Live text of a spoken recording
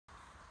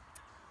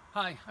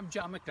Hi, I'm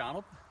John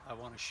MacDonald. I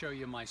want to show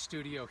you my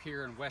studio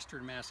here in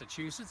Western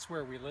Massachusetts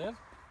where we live.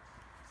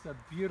 It's a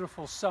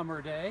beautiful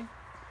summer day.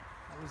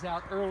 I was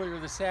out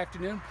earlier this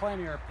afternoon plein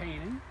air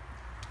painting.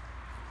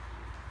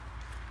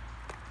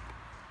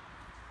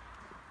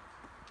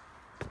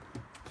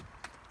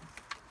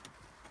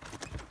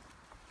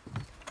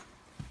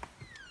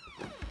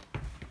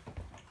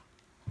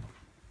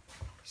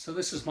 So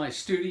this is my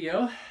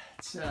studio.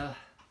 It's a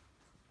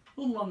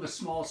little on the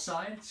small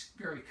side. It's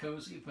very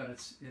cozy, but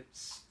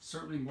it's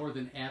certainly more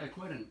than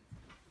adequate, and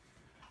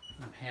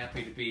I'm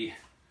happy to be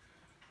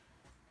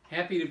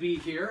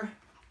here.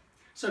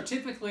 So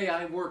typically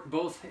I work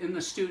both in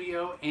the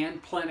studio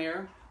and plein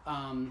air.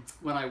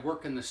 When I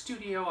work in the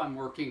studio, I'm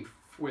working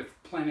with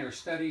plein air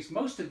studies.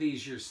 Most of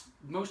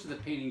the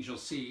paintings you'll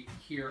see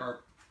here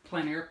are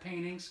plein air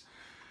paintings.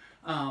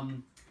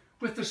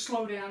 With the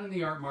slowdown in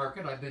the art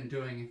market, I've been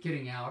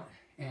getting out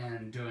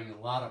and doing a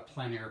lot of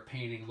plein air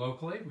painting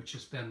locally, which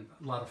has been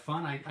a lot of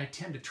fun. I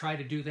tend to try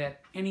to do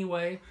that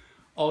anyway,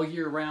 all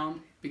year round,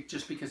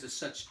 just because it's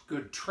such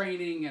good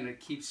training and it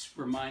keeps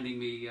reminding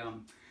me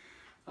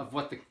of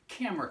what the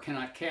camera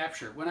cannot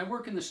capture. When I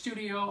work in the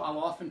studio, I'll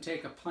often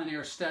take a plein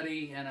air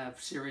study and a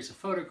series of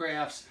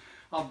photographs.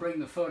 I'll bring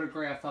the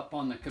photograph up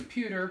on the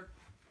computer,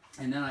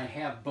 and then I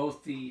have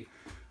both a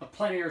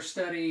plein air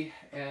study,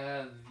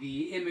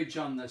 the image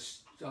on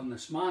this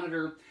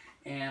monitor,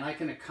 and I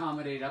can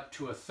accommodate up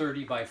to a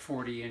 30 by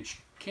 40 inch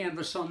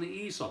canvas on the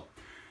easel.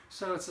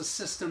 So it's a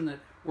system that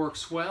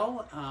works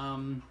well,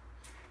 and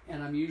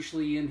I'm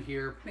usually in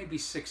here maybe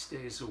 6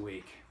 days a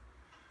week.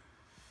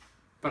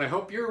 But I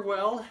hope you're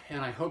well,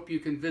 and I hope you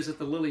can visit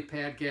the Lily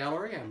Pad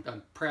Gallery.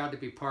 I'm proud to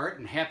be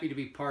and happy to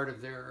be part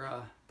of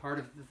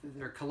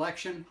their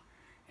collection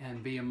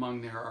and be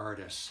among their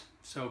artists.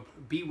 So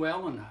be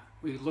well, and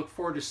we look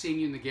forward to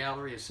seeing you in the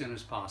gallery as soon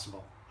as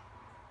possible.